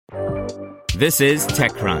This is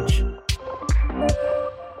TechCrunch.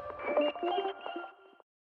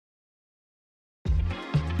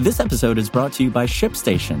 This episode is brought to you by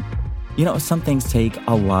ShipStation. You know, some things take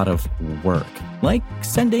a lot of work, like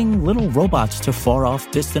sending little robots to far-off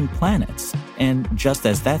distant planets. And just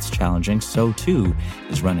as that's challenging, so too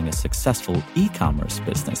is running a successful e-commerce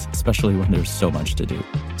business, especially when there's so much to do.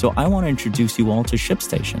 So I want to introduce you all to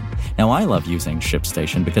ShipStation. Now, I love using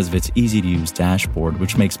ShipStation because of its easy-to-use dashboard,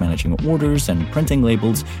 which makes managing orders and printing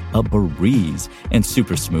labels a breeze and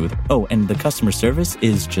super smooth. Oh, and the customer service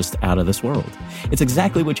is just out of this world. It's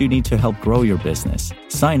exactly what you need to help grow your business.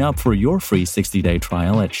 Sign up for your free 60-day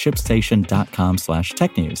trial at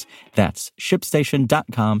shipstation.com/technews. That's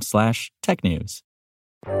shipstation.com/technews.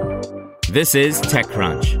 This is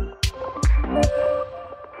TechCrunch.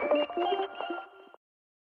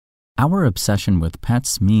 Our obsession with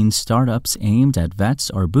pets means startups aimed at vets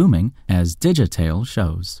are booming, as Digitail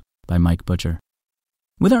shows, by Mike Butcher.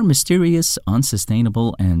 With our mysterious,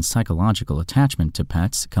 unsustainable, and psychological attachment to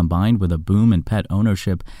pets, combined with a boom in pet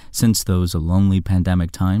ownership since those lonely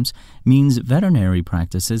pandemic times, means veterinary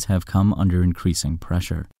practices have come under increasing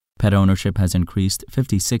pressure. Pet ownership has increased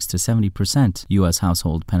 56 to 70% U.S.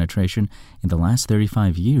 household penetration in the last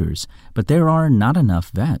 35 years, but there are not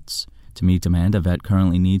enough vets. To meet demand, a vet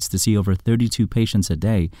currently needs to see over 32 patients a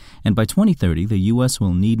day, and by 2030, the U.S.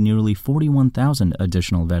 will need nearly 41,000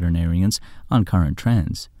 additional veterinarians on current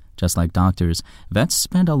trends. Just like doctors, vets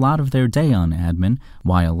spend a lot of their day on admin,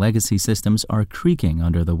 while legacy systems are creaking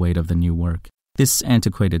under the weight of the new work. This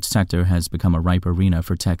antiquated sector has become a ripe arena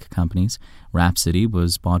for tech companies. Rhapsody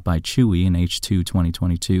was bought by Chewy in H2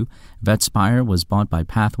 2022, VetSpire was bought by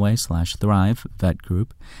Pathway/Thrive Vet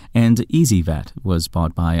Group, and EasyVet was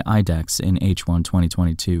bought by IDEXX in H1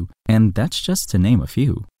 2022, and that's just to name a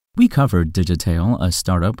few. We covered Digitail, a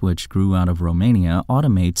startup which grew out of Romania,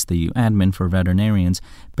 automates the admin for veterinarians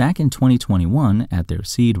back in 2021 at their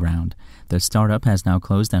seed round. The startup has now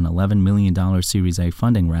closed an $11 million Series A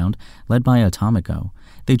funding round led by Atomico.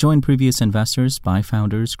 They joined previous investors,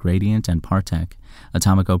 ByFounders, Gradient, and Partech.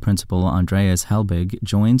 Atomico principal Andreas Helbig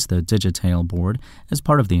joins the Digitail board as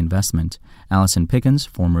part of the investment. Allison Pickens,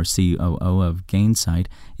 former COO of Gainsight,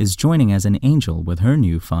 is joining as an angel with her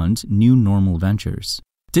new fund, New Normal Ventures.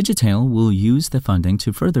 Digitail will use the funding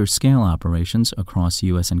to further scale operations across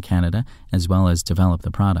U.S. and Canada, as well as develop the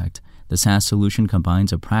product. The SaaS solution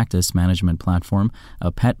combines a practice management platform, a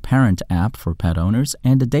pet parent app for pet owners,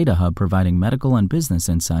 and a data hub providing medical and business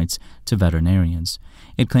insights to veterinarians.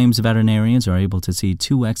 It claims veterinarians are able to see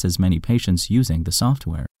 2x as many patients using the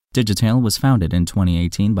software. Digitail was founded in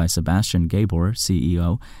 2018 by Sebastian Gabor,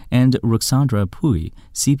 CEO, and Ruxandra Pui,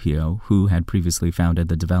 CPO, who had previously founded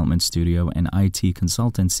the development studio and IT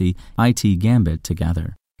consultancy IT Gambit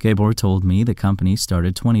together. Gabor told me the company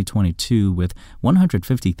started 2022 with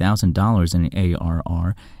 $150,000 in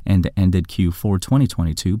ARR and ended Q4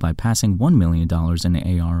 2022 by passing $1 million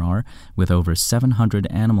in ARR, with over 700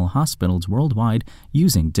 animal hospitals worldwide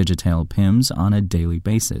using Digitail PIMS on a daily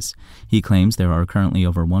basis. He claims there are currently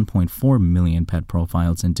over 1.4 million pet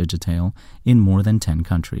profiles in Digitail in more than 10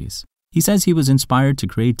 countries. He says he was inspired to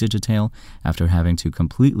create Digitail after having to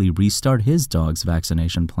completely restart his dog's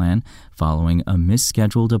vaccination plan following a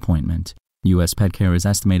misscheduled appointment. U.S. pet care is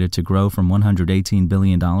estimated to grow from $118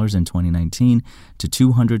 billion in 2019 to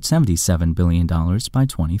 $277 billion by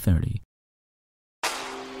 2030.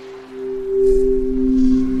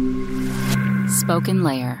 Spoken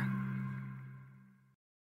Layer.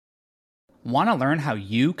 Want to learn how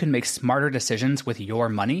you can make smarter decisions with your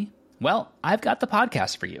money? Well, I've got the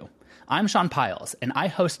podcast for you. I'm Sean Piles, and I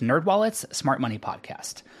host NerdWallet's Smart Money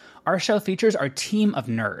Podcast. Our show features our team of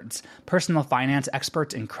nerds, personal finance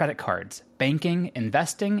experts in credit cards, banking,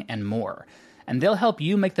 investing, and more. And they'll help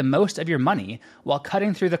you make the most of your money while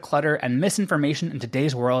cutting through the clutter and misinformation in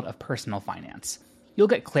today's world of personal finance. You'll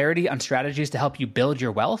get clarity on strategies to help you build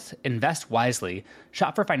your wealth, invest wisely,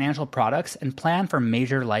 shop for financial products, and plan for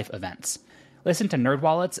major life events. Listen to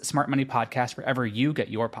NerdWallet's Smart Money Podcast wherever you get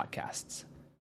your podcasts.